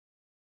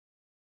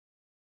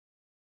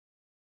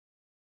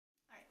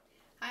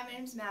my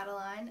name's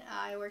Madeline.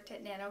 I worked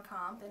at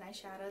NanoComp and I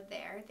shadowed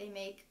there. They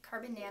make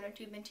carbon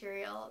nanotube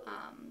material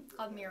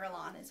called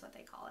Miralon is what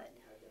they call it.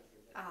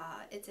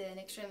 It's an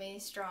extremely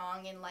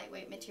strong and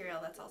lightweight material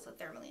that's also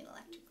thermally and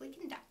electrically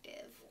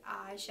conductive.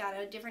 I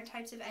shadowed different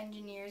types of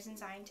engineers and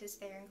scientists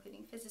there,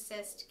 including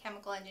physicists,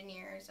 chemical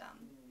engineers,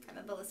 kind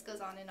of the list goes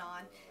on and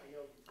on.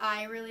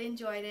 I really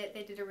enjoyed it.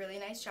 They did a really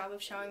nice job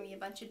of showing me a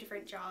bunch of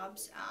different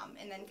jobs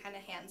and then kind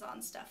of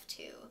hands-on stuff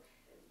too.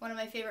 One of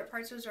my favorite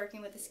parts was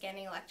working with the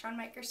scanning electron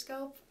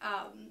microscope,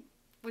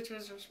 which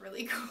was just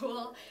really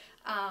cool.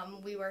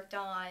 We worked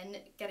on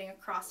getting a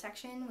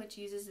cross-section which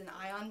uses an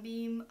ion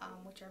beam,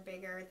 which are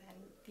bigger than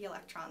the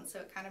electrons, so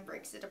it kind of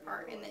breaks it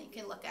apart, and then you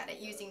can look at it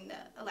using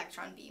the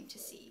electron beam to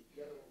see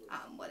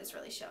what it's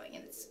really showing,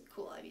 and it's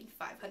cool. I mean,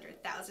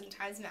 500,000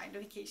 times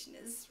magnification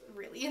is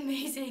really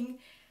amazing.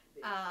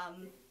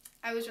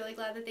 I was really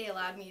glad that they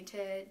allowed me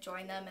to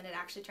join them, and it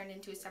actually turned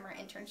into a summer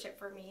internship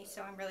for me,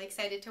 so I'm really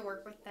excited to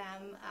work with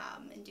them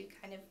and do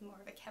kind of more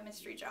of a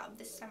chemistry job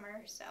this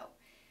summer, so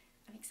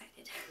I'm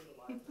excited.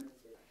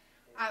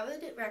 I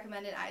would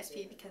recommend an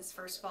ISP because,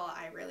 first of all,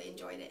 I really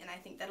enjoyed it, and I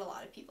think that a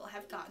lot of people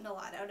have gotten a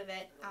lot out of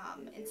it.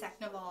 And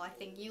second of all, I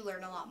think you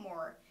learn a lot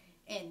more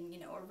in,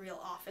 a real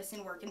office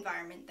and work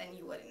environment than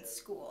you would in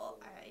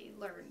school. I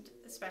learned,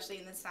 especially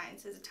in the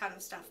sciences, a ton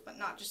of stuff, but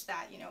not just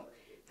that,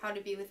 how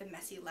to be with a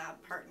messy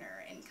lab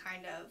partner and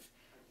kind of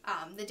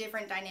the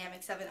different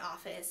dynamics of an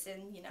office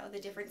and, the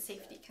different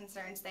safety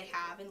concerns they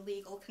have and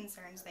legal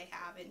concerns they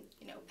have and,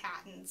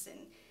 patents, and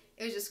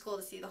it was just cool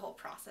to see the whole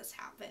process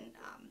happen.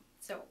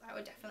 So I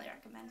would definitely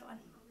recommend one.